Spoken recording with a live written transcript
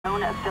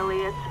known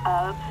affiliates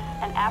of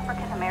an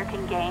African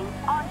American gang.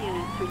 All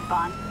units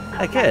respond.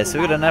 Okay, so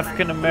we got an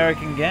African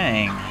American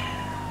gang.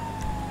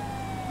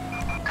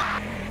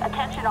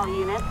 Attention all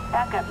units,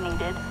 backup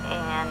needed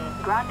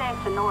in Grande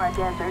Sonora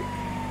Desert.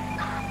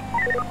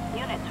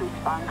 Units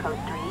respond code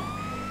 3.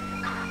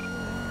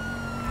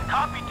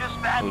 Copy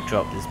dispatch. We'll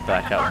drop this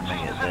back up when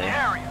we get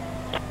there.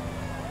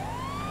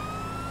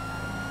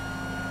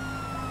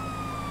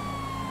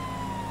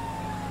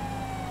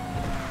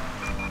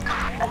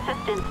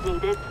 Assistance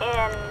needed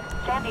in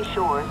Sandy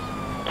Shores.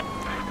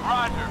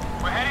 Roger.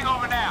 We're heading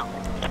over now.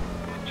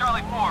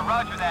 Charlie 4,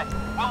 roger that.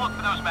 We'll look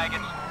for those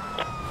maggots.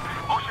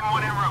 Ocean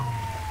 1 en route.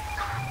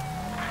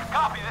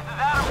 Copy, this is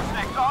Adam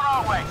 6, on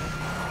our way.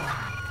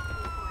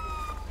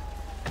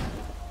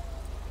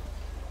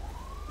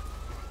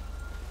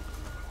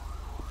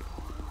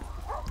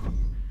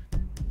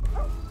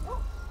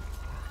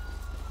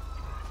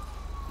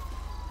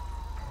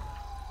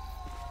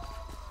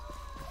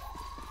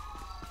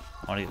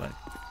 What do you like?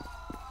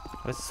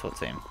 Where's the SWAT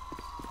team?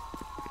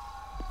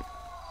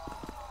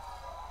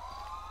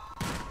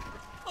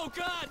 Oh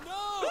God,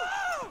 no!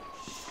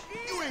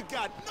 You ain't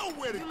got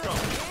nowhere to go.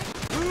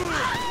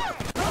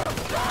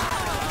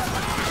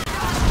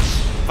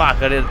 Fuck!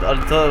 I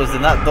thought it was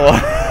in that door.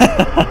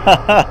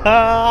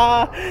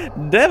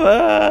 Damn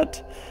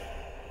it!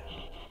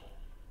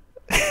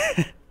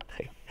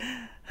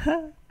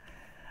 Alright,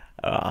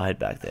 I'll head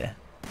back there.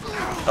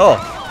 Oh,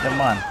 never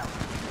mind.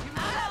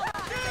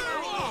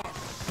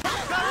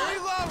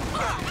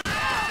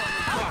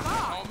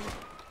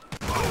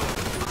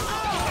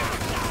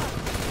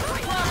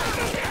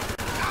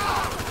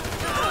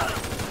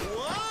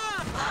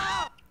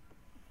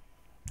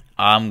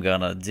 I'm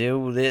gonna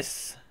do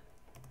this.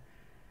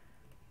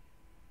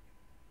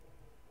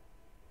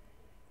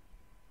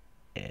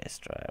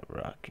 Airstrike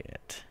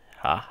rocket.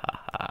 Ha ha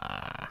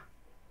ha.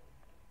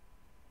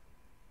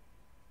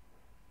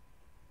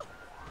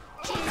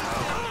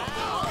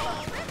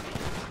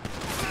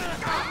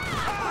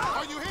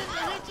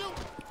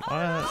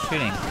 Why are they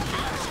shooting?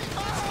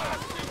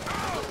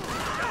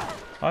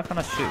 Why can't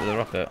I shoot with a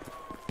rocket?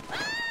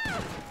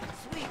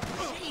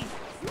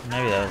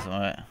 Maybe that wasn't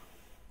right.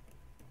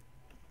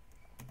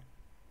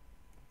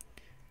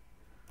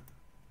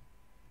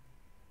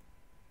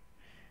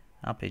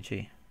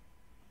 RPG.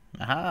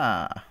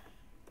 Aha!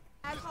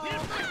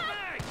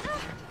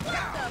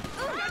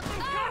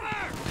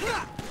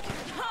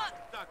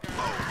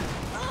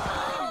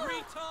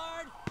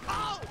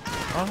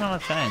 Why can't I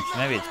change?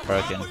 Maybe it's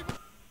broken.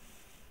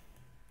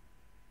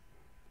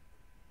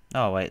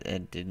 Oh wait,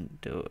 it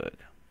didn't do it.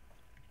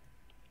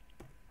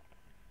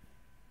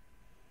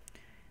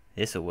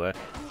 This'll work.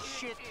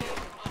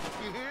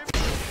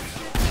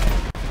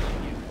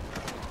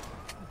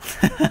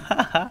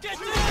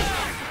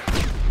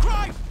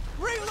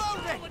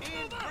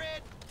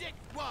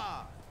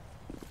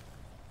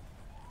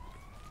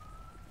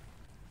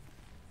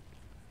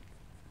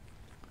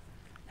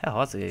 How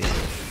hard's it?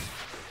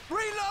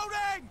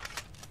 Reloading!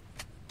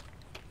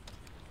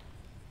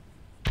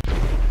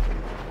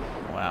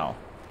 Wow.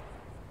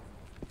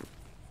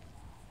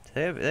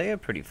 They go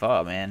pretty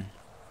far, man.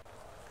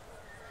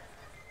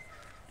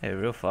 They're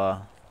real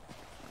far.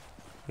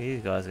 Where are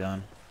these guys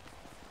going?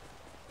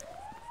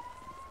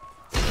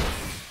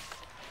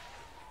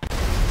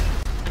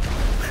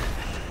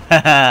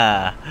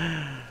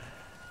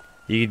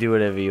 You can do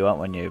whatever you want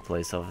when you're a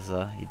police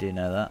officer. You do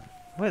know that.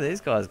 Where are these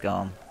guys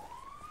going?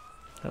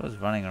 That was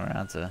running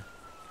around to...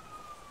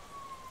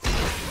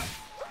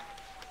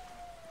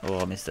 Oh,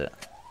 I missed it.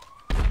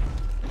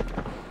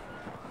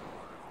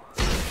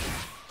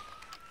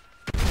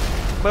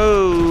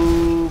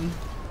 Boom!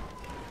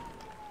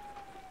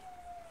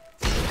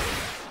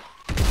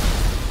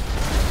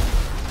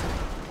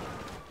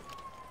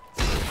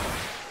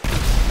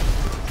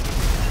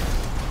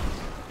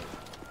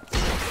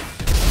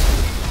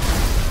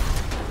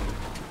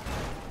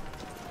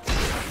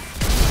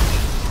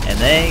 And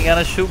they ain't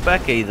gonna shoot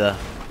back either.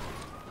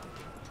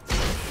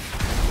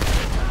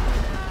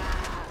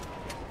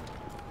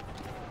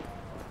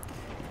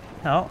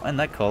 Oh, and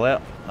that call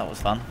out. That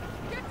was fun.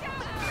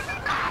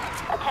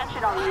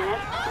 Attention all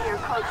units, we are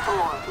code 4.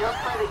 No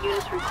further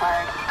units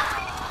required.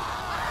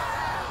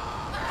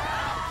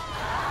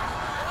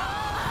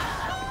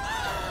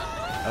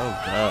 Oh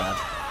god.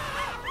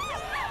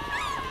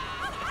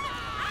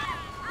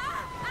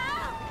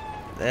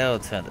 They all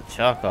turned to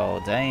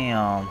charcoal.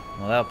 Damn.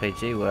 Well, that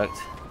RPG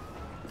worked.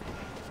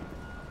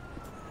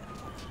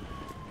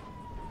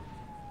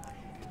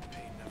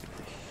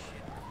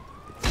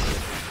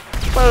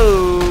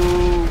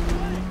 Boom!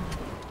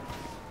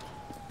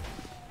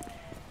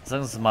 As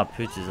long as my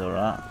pooch is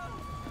alright.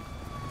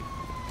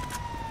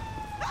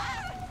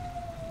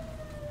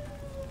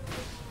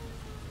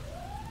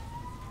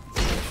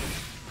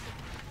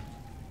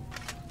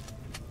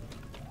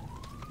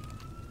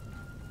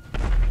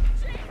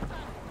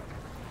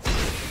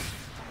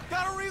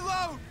 Gotta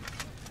reload!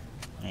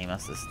 He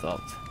must have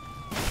stopped.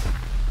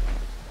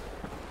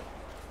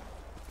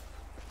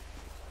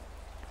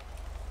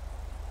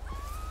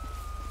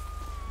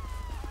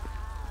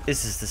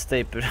 This is the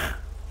steep, but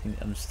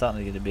I'm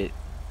starting to get a bit.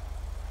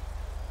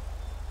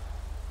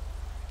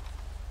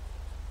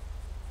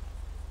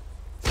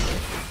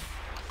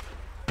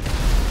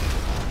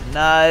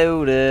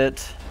 Nailed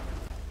it.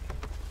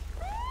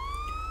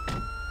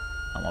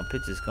 Oh, my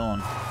picture's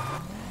gone.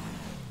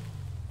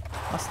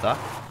 I'm stuck.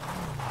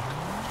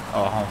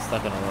 Oh, I'm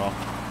stuck on a rock.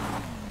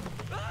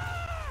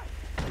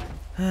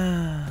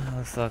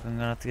 Looks like I'm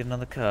gonna have to get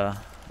another car.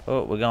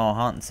 Oh, we're going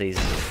hunting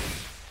season.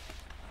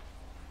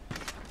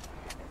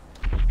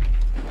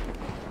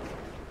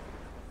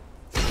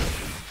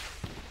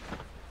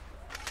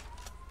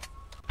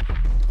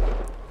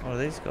 What are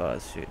these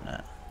guys shooting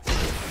at?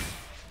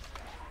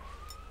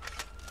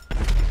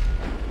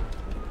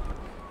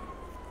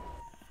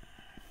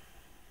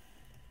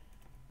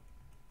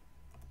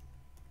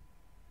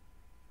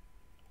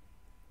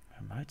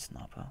 Remote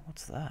sniper?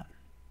 What's that?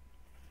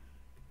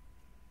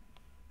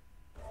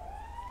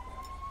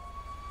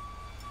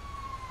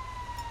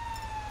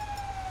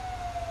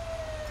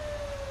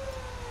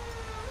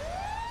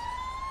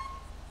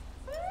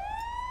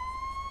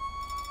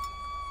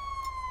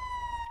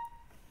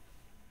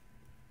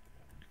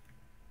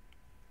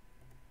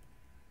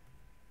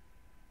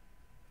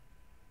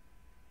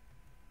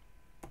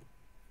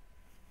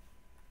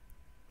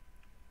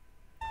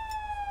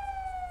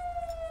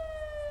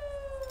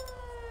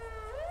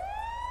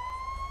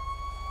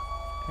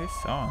 Whose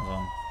sirens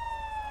on?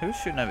 Who's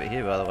shooting over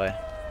here, by the way?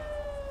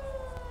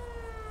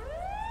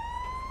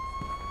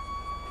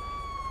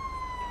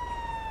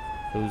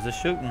 Who's the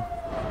shooting?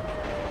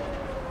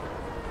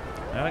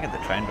 Where do I get the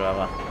train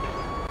driver?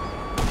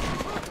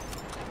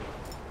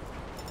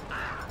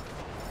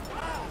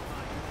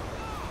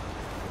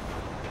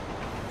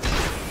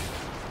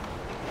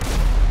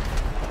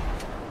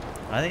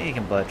 I think you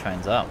can blow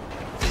trains up.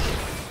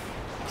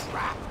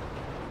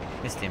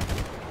 Missed him.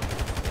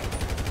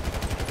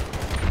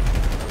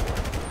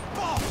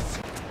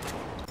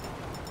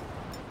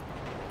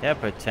 Yeah,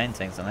 put chain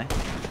things on there.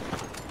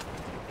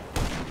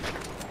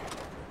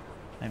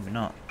 Maybe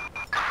not.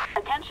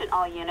 Attention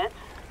all units.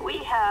 We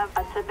have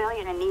a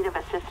civilian in need of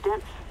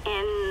assistance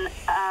in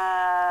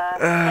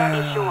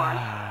Sandy Shores.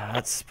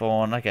 Let's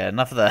spawn. Okay,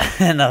 enough of that.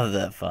 Enough of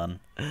that fun.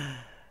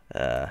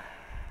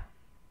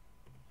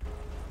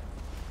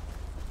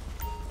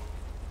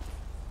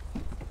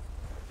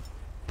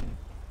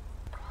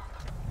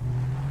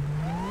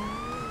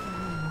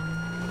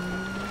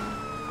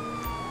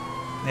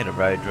 Need a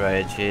road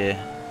rage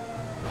here.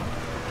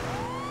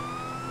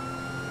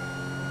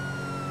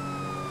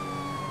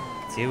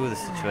 Deal with the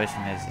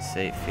situation as you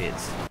see it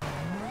fits.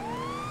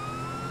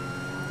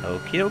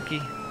 Okie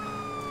dokie.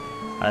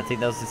 I don't think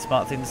that was the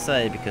smart thing to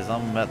say because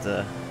I'm about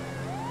to.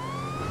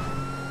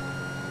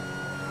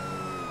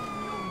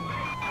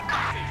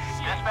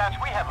 Dispatch,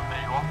 we have a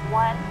visual.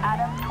 1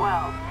 Adam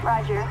 12.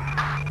 Roger.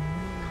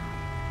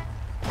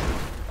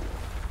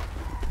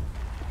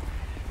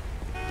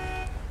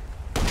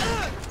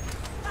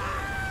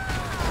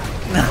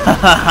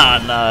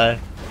 No.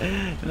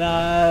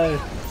 No.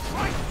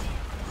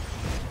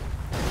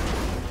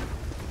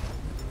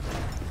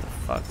 What the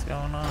fuck's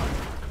going on?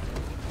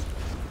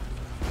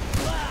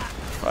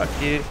 Fuck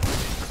you.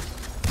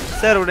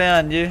 Settle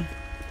down, you.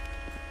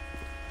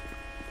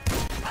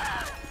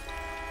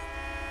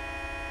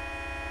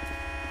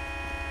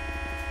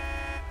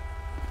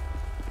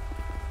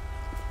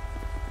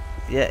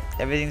 Yeah,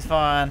 everything's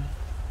fine.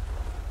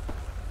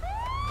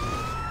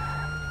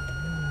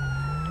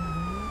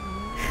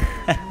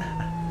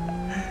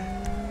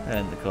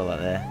 End the call out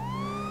there.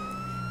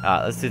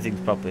 Alright, let's do things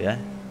properly, eh?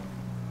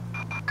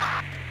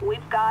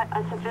 We've got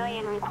a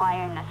civilian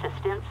requiring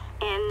assistance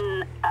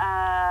in,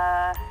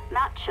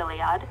 not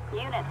Chiliad.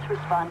 Units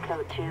respond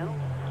code 2.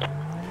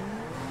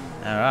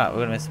 Alright, we're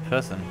gonna miss a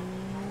person.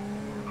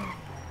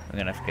 We're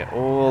gonna have to go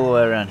all the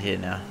way around here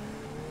now.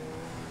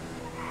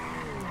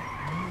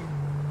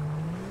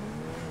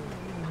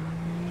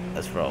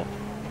 Let's roll.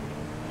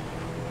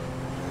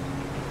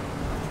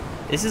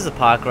 This is a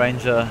park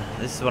ranger.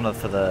 This is one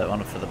for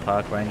the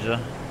park ranger.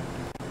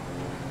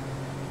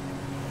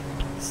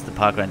 This is the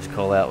park ranger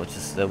call out, which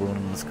is the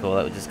wilderness call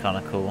out, which is kind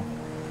of cool.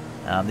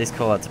 These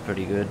call outs are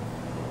pretty good.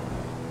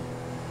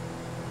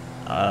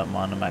 I don't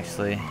mind them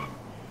actually.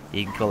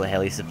 You can call it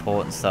heli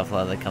support and stuff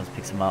like that. Comes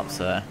picks them up.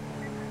 So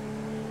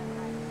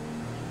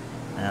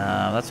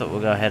that's what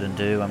we'll go ahead and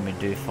do when we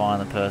do find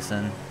the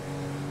person.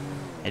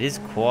 It is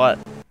quite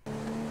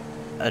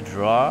a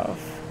drive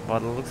by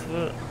the looks of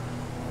it.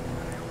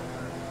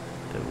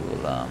 But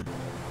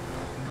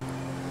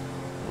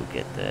we'll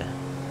get there.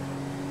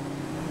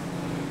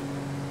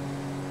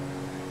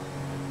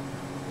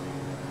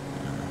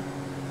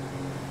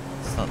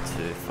 It's not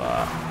too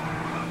far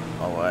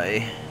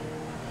away.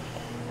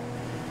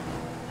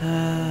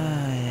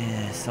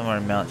 Yeah, somewhere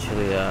in Mount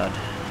Chiliad.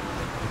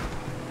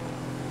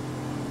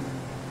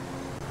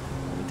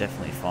 We'll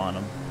definitely find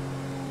them.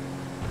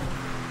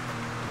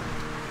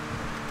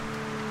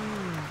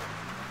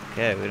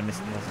 Okay, we're gonna miss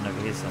something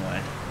over here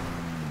somewhere.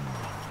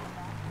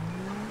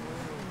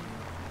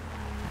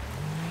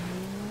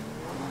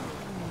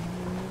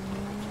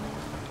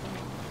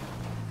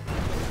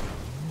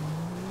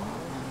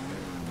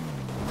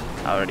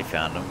 I already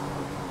found him.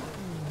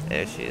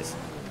 There she is.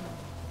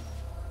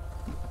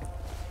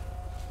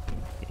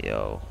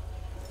 Yo.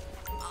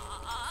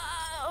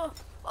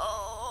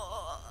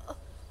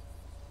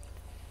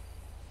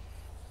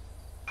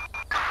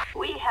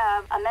 We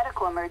have a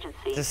medical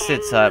emergency. Just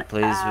sit tight,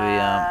 please.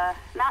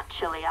 Not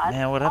Chiliad.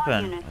 Man, what All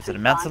happened? units Was it a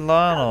respond. mountain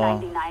lion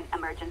Code or? 99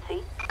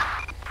 emergency.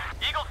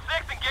 Eagle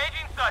 6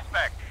 engaging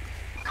suspect.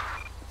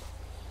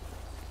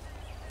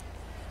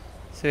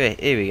 So yeah,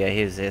 here we go.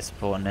 Here's air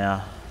support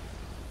now.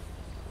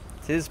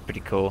 This is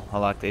pretty cool. I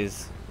like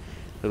these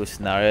little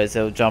scenarios.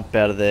 They'll jump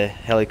out of their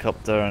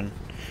helicopter and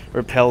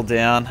rappel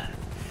down,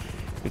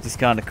 which is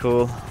kind of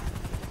cool.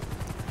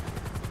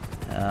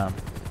 As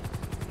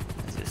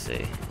you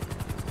see,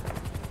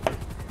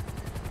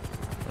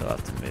 we'll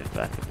have to move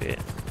back a bit.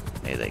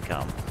 Here they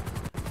come.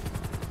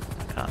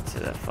 Can't see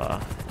that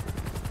far.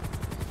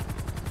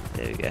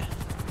 There we go.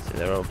 So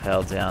they're all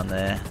rappelled down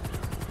there.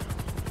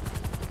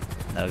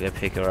 They'll go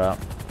pick her up.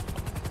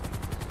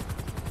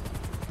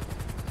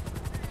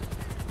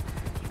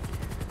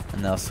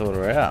 And they'll sort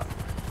her out.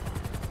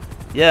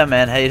 Yeah,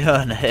 man, how you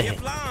doing? Hey.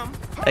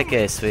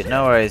 Okay, sweet,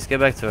 no worries. Get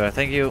back to her.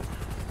 Thank you.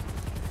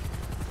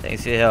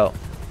 Thanks for your help.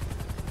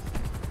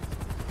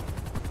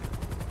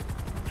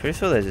 Pretty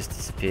sure they just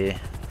disappear.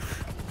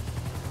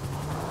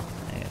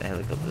 Yeah, the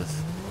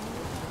helicopters.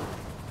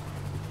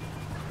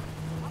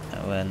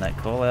 And when that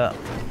call out,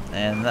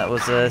 and that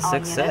was a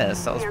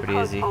success. That was pretty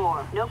easy.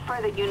 No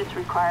further units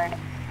required.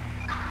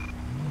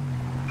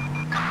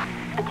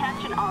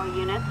 Attention all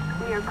units.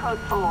 We are code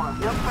 4.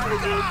 No further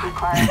units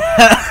required.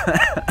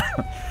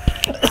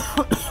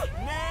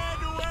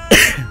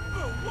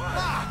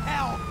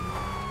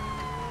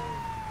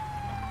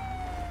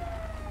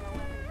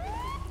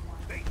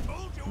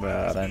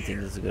 Bro, I don't think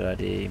this is a good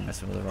idea. You're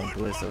messing with the wrong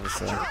police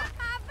officer.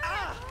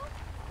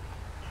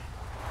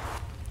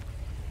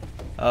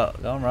 Oh,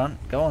 go on, run.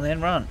 Go on then,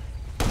 run.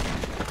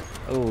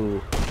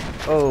 Oh.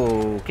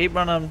 Oh, keep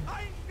running.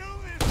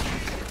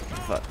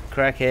 Fuck,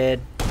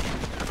 crackhead.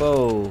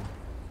 Whoa.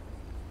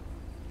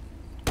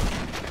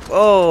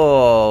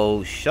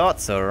 Oh,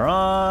 shots are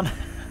on.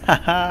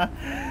 And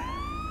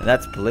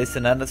that's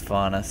policing at its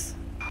finest.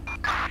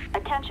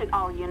 Attention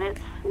all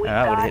units. We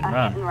Alright, what got did it a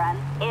run? hit and run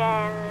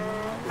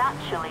in not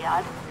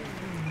Chiliad.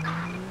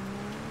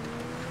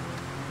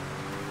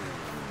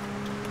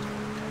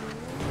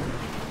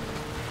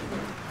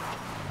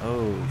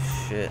 Oh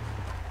shit.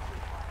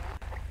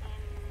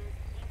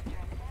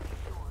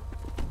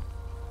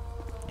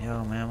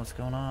 Yo man, what's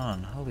going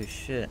on? Holy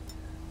shit.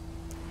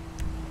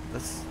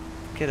 Let's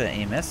get an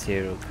EMS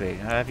here real quick.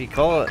 Have you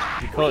call it?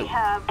 We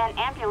have an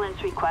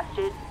ambulance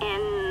requested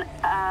in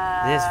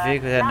This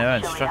vehicle had no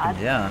one not struck him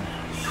Chiliad. down.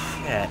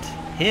 Shit.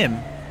 Him?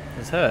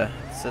 It's her.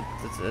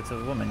 It's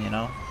a woman, you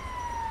know.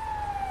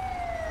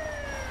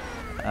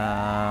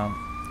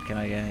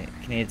 Can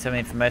you tell me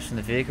information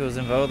the vehicle was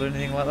involved or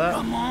anything like that?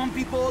 Come on,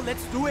 people,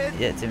 let's do it.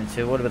 Yeah, Tim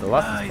too. What about the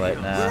license plate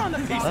We're now? on the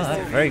case.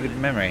 Oh, very good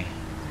memory.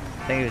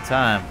 Thank you for your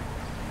time.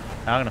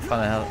 I'm gonna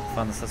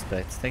find the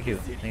suspects. Thank you.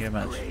 Thank you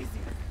very much. Crazy.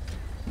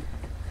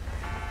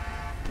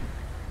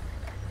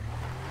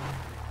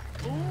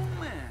 Oh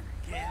man,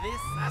 qué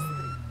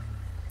desastre.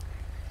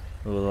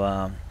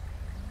 Well,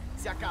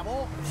 Se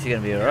acabó. she's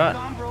gonna be alright.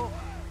 Come, bro.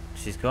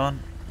 She's gone?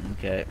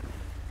 Okay.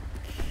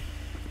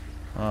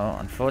 Well,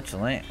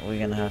 unfortunately, we're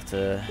gonna have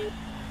to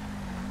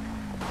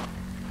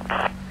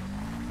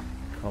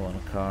call on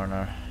a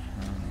coroner.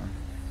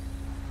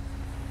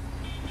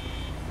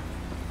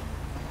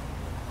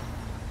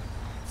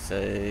 So,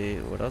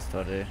 what else do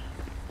I do? Do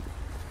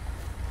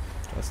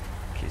I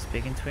keep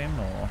speaking to him,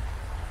 or...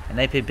 An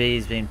APB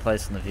is being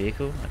placed on the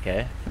vehicle?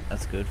 Okay,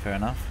 that's good, fair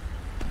enough.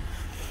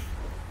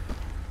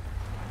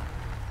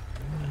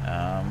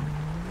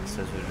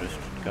 Says we'll just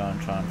go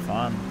and try and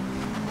find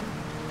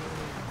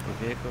the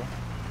vehicle.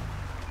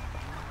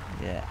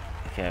 Yeah,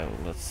 okay, well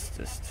let's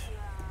just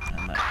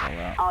turn that call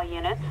out. All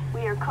units,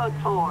 we are code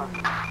 4.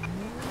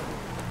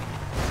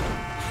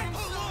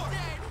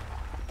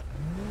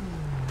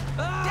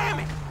 Damn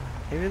it!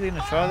 Are you really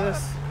gonna try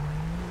this?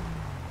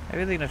 Are you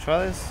really gonna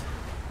try this?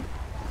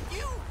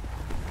 You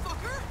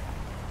fucker!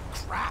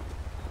 Crap!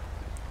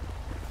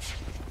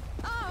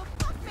 Oh,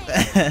 fuck me!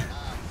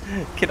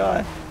 Can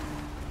I?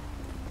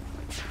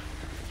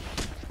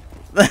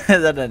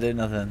 That don't do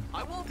nothing.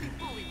 I won't be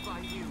bullied by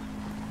you.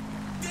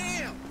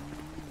 Damn!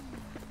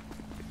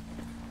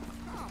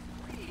 Oh,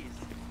 please.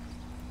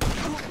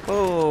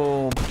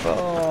 Boom,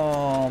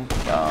 boom,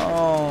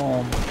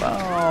 boom,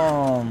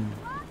 boom.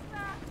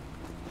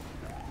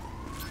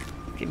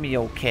 Give me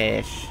your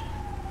cash.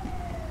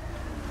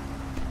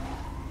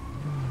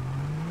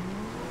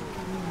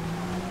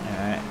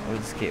 Alright, we'll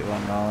just keep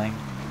on rolling.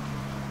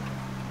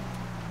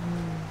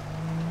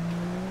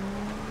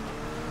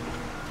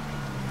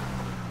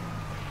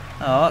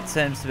 Oh, that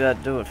seems to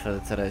about do it for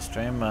today's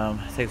stream.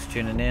 Thanks for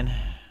tuning in.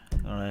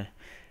 I'm gonna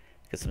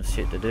get some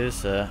shit to do,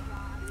 so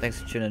thanks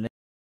for tuning in.